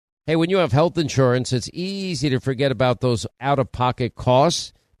Hey, when you have health insurance, it's easy to forget about those out-of-pocket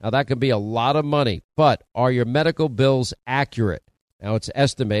costs. Now, that can be a lot of money, but are your medical bills accurate? Now, it's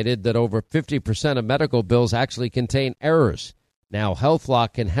estimated that over 50% of medical bills actually contain errors. Now,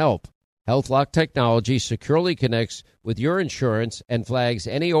 HealthLock can help. HealthLock technology securely connects with your insurance and flags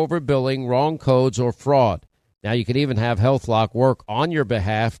any overbilling, wrong codes, or fraud. Now, you can even have HealthLock work on your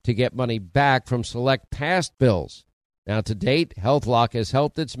behalf to get money back from select past bills. Now, to date, HealthLock has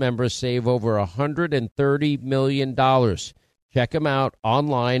helped its members save over $130 million. Check them out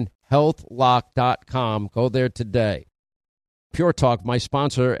online, healthlock.com. Go there today. Pure Talk, my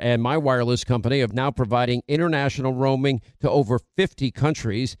sponsor and my wireless company, are now providing international roaming to over 50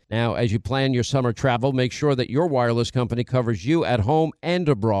 countries. Now, as you plan your summer travel, make sure that your wireless company covers you at home and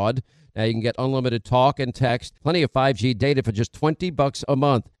abroad. Now, you can get unlimited talk and text, plenty of 5G data for just $20 a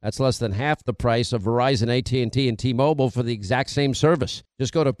month. That's less than half the price of Verizon, AT&T, and T-Mobile for the exact same service.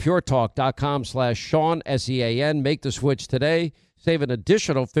 Just go to puretalk.com/Sean, S-E-A-N. Make the switch today. Save an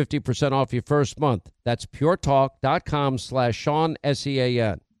additional 50% off your first month. That's puretalk.com/Sean,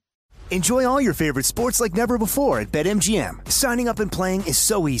 S-E-A-N. Enjoy all your favorite sports like never before at BetMGM. Signing up and playing is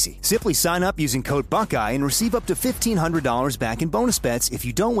so easy. Simply sign up using code Buckeye and receive up to $1,500 back in bonus bets if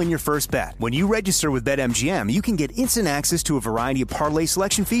you don't win your first bet. When you register with BetMGM, you can get instant access to a variety of parlay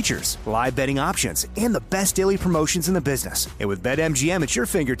selection features, live betting options, and the best daily promotions in the business. And with BetMGM at your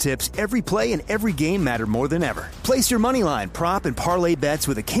fingertips, every play and every game matter more than ever. Place your moneyline, prop, and parlay bets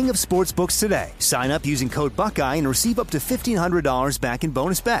with the king of sportsbooks today. Sign up using code Buckeye and receive up to $1,500 back in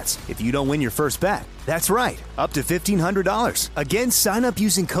bonus bets if you don't win your first bet. That's right, up to $1,500. Again, sign up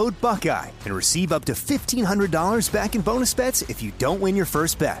using code Buckeye and receive up to $1,500 back in bonus bets if you don't win your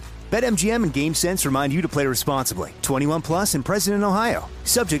first bet. BetMGM and GameSense remind you to play responsibly. 21 plus and present in Ohio.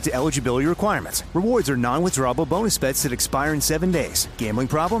 Subject to eligibility requirements. Rewards are non-withdrawable bonus bets that expire in 7 days. Gambling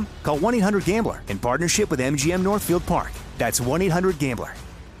problem? Call 1-800-GAMBLER in partnership with MGM Northfield Park. That's 1-800-GAMBLER.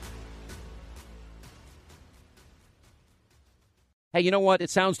 Hey, you know what? It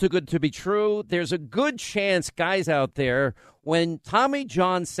sounds too good to be true. There's a good chance, guys out there, when Tommy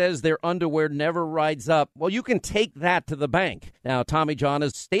John says their underwear never rides up, well, you can take that to the bank. Now, Tommy John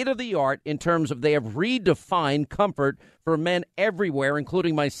is state-of-the-art in terms of they have redefined comfort for men everywhere,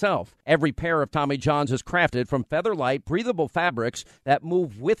 including myself. Every pair of Tommy Johns is crafted from feather-light, breathable fabrics that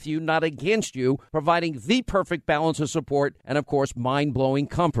move with you, not against you, providing the perfect balance of support and, of course, mind-blowing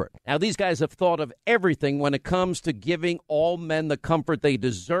comfort. Now, these guys have thought of everything when it comes to giving all men the comfort they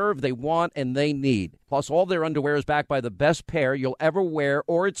deserve, they want, and they need. Plus, all their underwear is backed by the best pair you'll ever wear,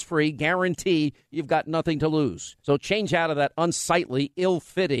 or it's free. Guarantee you've got nothing to lose. So change out of that unsightly,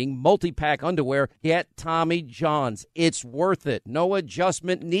 ill-fitting, multi-pack underwear. Get Tommy John's. It's worth it. No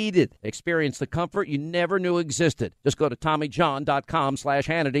adjustment needed. Experience the comfort you never knew existed. Just go to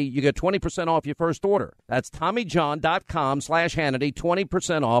TommyJohn.com/Hannity. You get 20% off your first order. That's TommyJohn.com/Hannity.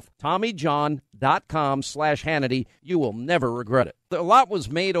 20% off. TommyJohn.com/Hannity. You will never regret it. A lot was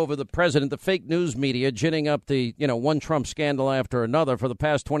made over the president, the fake news media, ginning up the, one Trump scandal after another for the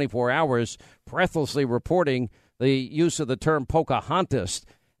past 24 hours, breathlessly reporting the use of the term Pocahontas.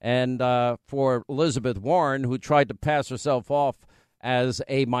 And for Elizabeth Warren, who tried to pass herself off as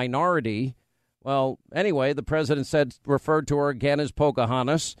a minority, well, anyway, the president referred to her again as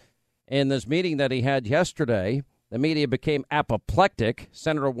Pocahontas. In this meeting that he had yesterday, the media became apoplectic.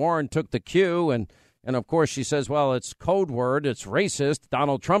 Senator Warren took the cue and of course, she says, well, it's code word. It's racist.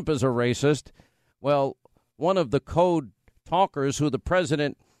 Donald Trump is a racist. Well, one of the code talkers who the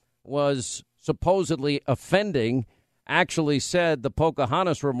president was supposedly offending actually said the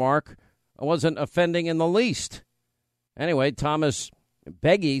Pocahontas remark wasn't offending in the least. Anyway, Thomas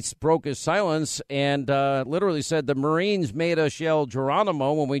Beggy broke his silence and literally said the Marines made us yell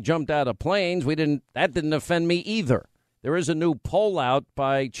Geronimo when we jumped out of planes. That didn't offend me either. There is a new poll out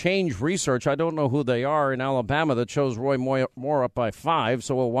by Change Research. I don't know who they are in Alabama that shows Roy Moore up by 5,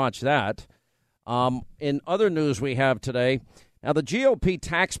 so we'll watch that. In other news we have today, now the GOP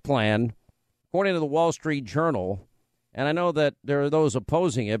tax plan, according to the Wall Street Journal, and I know that there are those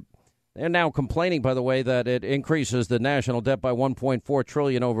opposing it, they're now complaining, by the way, that it increases the national debt by $1.4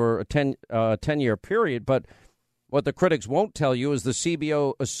 trillion over a 10-year period. But what the critics won't tell you is the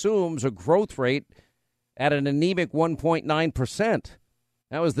CBO assumes a growth rate at an anemic 1.9%.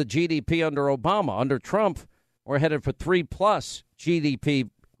 That was the GDP under Obama. Under Trump, we're headed for 3+ GDP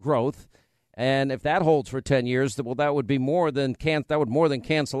growth. And if that holds for 10 years, well, that would more than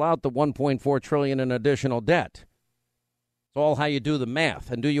cancel out the $1.4 trillion in additional debt. It's all how you do the math.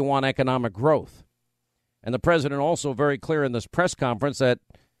 And do you want economic growth? And the president also very clear in this press conference that,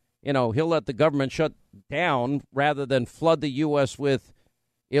 he'll let the government shut down rather than flood the U.S. with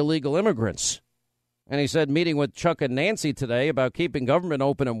illegal immigrants. And he said, meeting with Chuck and Nancy today about keeping government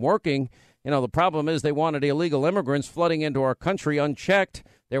open and working, the problem is they wanted illegal immigrants flooding into our country unchecked.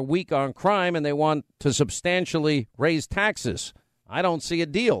 They're weak on crime, and they want to substantially raise taxes. I don't see a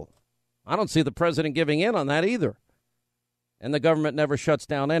deal. I don't see the president giving in on that either. And the government never shuts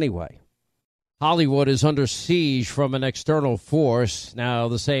down anyway. Hollywood is under siege from an external force. Now,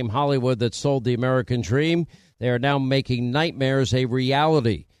 the same Hollywood that sold the American dream, they are now making nightmares a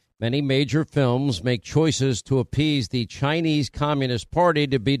reality. Many major films make choices to appease the Chinese Communist Party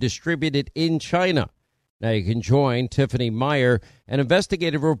to be distributed in China. Now you can join Tiffany Meyer, an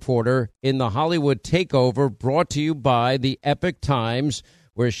investigative reporter in the Hollywood Takeover, brought to you by the Epoch Times,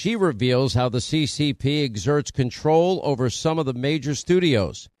 where she reveals how the CCP exerts control over some of the major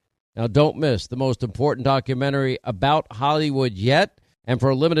studios. Now don't miss the most important documentary about Hollywood yet. And for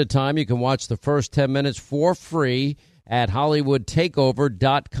a limited time, you can watch the first 10 minutes for free at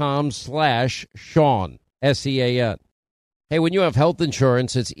HollywoodTakeover.com/Sean, SEAN. Hey, when you have health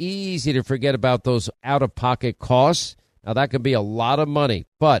insurance, it's easy to forget about those out-of-pocket costs. Now, that can be a lot of money,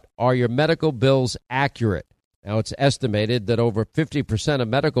 but are your medical bills accurate? Now, it's estimated that over 50% of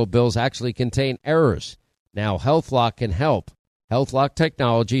medical bills actually contain errors. Now, HealthLock can help. HealthLock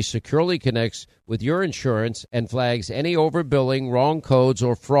technology securely connects with your insurance and flags any overbilling, wrong codes,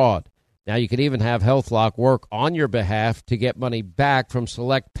 or fraud. Now, you can even have HealthLock work on your behalf to get money back from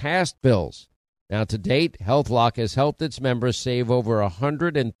select past bills. Now, to date, HealthLock has helped its members save over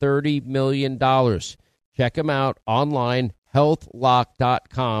 $130 million. Check them out online,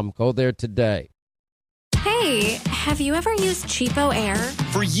 healthlock.com. Go there today. Hey, have you ever used Cheapo Air?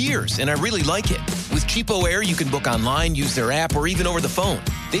 For years, and I really like it. With Cheapo Air, you can book online, use their app, or even over the phone.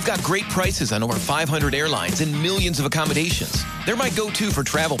 They've got great prices on over 500 airlines and millions of accommodations. They're my go-to for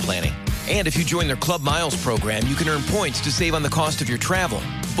travel planning. And if you join their Club Miles program, you can earn points to save on the cost of your travel.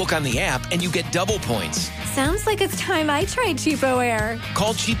 Book on the app, and you get double points. Sounds like it's time I tried Cheapo Air.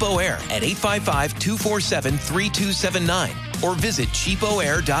 Call Cheapo Air at 855-247-3279 or visit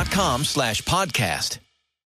cheapoair.com/podcast.